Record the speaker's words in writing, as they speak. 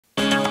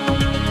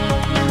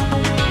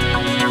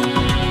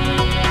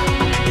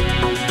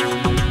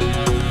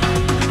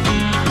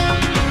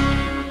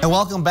And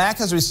welcome back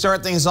as we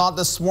start things off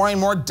this morning.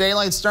 More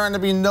daylight starting to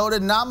be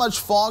noted. Not much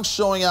fog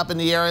showing up in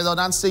the area, though.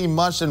 Not seeing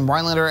much in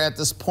Rhinelander at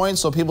this point,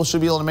 so people should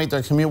be able to make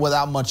their commute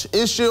without much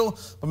issue.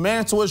 But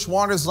Manitowish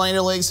Waters,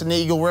 Lander Lakes, and the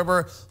Eagle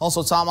River.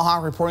 Also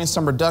Tomahawk reporting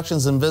some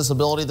reductions in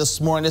visibility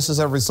this morning. This is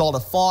a result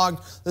of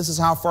fog. This is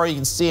how far you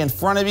can see in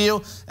front of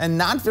you. And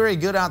not very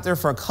good out there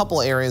for a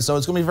couple areas, so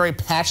it's going to be very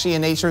patchy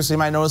in nature, so you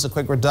might notice a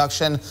quick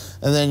reduction,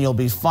 and then you'll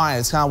be fine.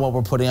 It's kind of what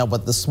we're putting up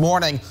with this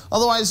morning.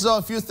 Otherwise, though,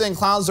 a few thin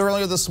clouds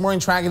earlier this morning,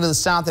 tracking to the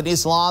south and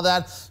east. A lot of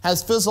that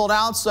has fizzled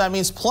out, so that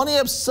means plenty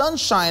of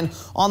sunshine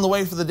on the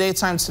way for the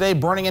daytime today,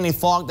 burning any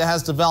fog that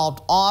has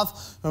developed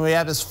off. And we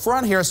have this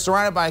front here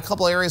surrounded by a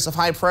couple areas of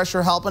high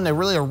pressure helping to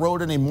really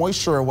erode any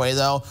moisture away,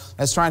 though,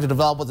 that's trying to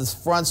develop with this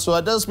front. So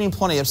it does mean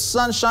plenty of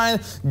sunshine.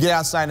 Get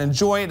outside and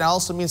enjoy it. And it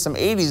also means some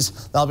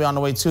 80s that'll be on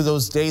the way to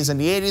those days in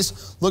the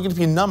 80s, looking to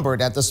be numbered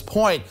at this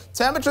point.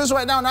 Temperatures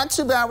right now not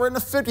too bad. We're in the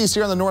 50s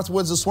here in the North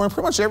Woods this morning.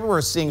 Pretty much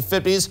everywhere seeing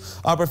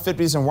 50s, upper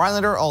 50s in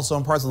Rhinelander, also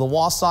in parts of the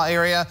Wausau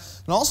area,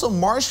 and also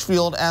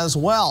Marshfield as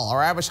well.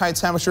 Our average high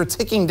temperature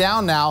ticking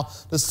down now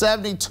to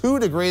 72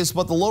 degrees,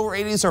 but the lower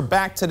 80s are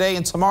back today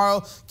and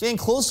tomorrow, getting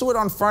close to it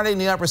on Friday in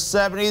the upper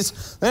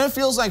 70s. Then it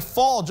feels like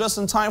fall just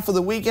in time for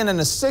the weekend in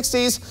the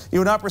 60s,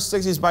 even upper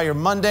 60s by your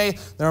Monday.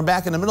 Then we're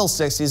back in the middle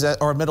 60s,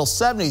 or middle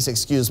 70s,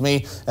 excuse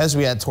me, as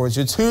we head towards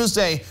your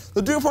Tuesday.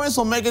 The dew points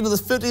will make it to the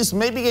 50s,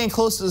 maybe getting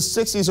close to the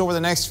 60s over the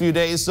next few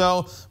days.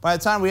 So by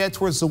the time we head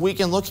towards the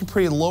weekend, looking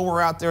pretty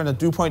lower out there in the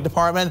dew point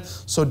department.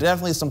 So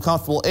definitely some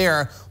comfortable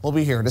air will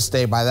be here to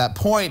stay by that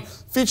point.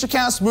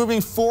 Futurecast moving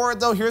forward,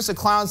 though. Here's the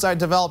clouds I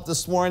developed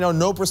this morning.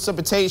 No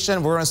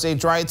precipitation. We're going to stay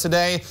dry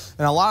today,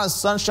 and a lot of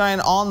sunshine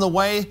on the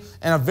way,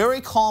 and a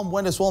very calm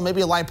wind as well.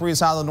 Maybe a light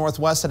breeze out of the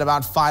northwest at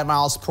about 5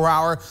 miles per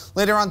hour.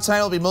 Later on tonight,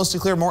 it'll be mostly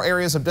clear. More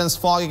areas of dense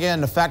fog again.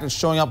 The fact it's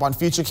showing up on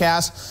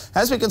Futurecast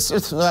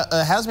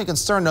has me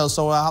concerned, though,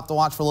 so I'll have to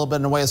watch for a little bit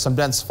in the way of some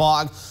dense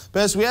fog.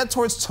 But as we head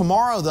towards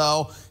tomorrow,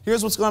 though,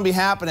 here's what's going to be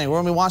happening. We're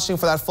going to be watching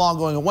for that fog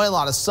going away. A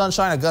lot of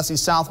sunshine, a gusty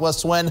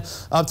southwest wind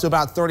up to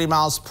about 30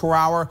 miles per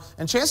hour.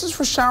 And chances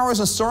for showers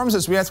and storms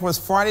as we head towards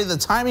Friday. The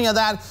timing of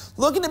that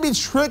looking to be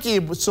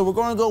tricky, so we're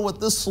going to go with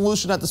this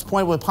solution at this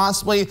point with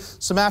possibly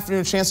some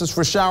afternoon chances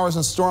for showers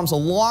and storms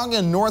along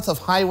and north of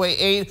Highway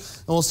 8.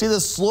 And we'll see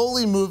this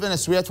slowly move in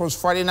as we head towards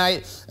Friday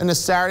night into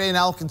Saturday, and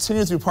that will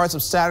continue through parts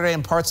of Saturday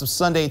and parts of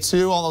Sunday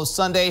too. Although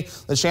Sunday,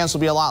 the chance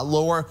will be a lot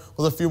lower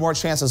with a few more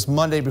chances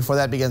Monday before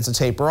that begins to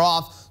taper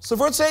off. So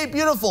for today,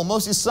 beautiful,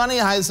 mostly sunny,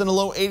 highs in the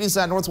low 80s,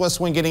 that northwest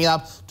wind getting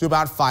up to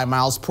about 5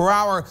 miles per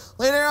hour.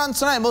 Later on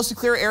tonight, mostly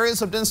clear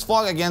areas of dense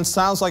fog. Again,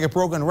 sounds like a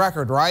broken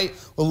record, right?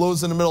 With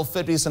lows in the middle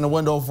 50s and the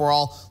wind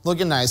overall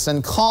looking nice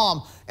and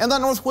calm. And the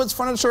Northwoods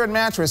Furniture and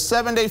Mattress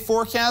 7-day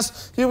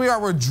forecast. Here we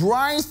are. We're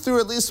drying through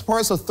at least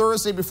parts of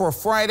Thursday before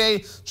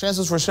Friday.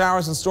 Chances for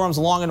showers and storms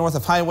along and north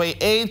of Highway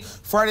 8.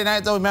 Friday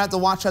night, though, we might have to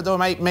watch out, though. It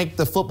might make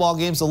the football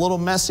games a little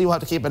messy. We'll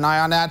have to keep an eye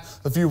on that.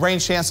 A few rain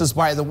chances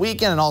by the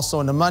weekend and also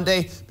into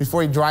Monday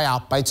before you dry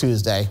out by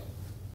Tuesday.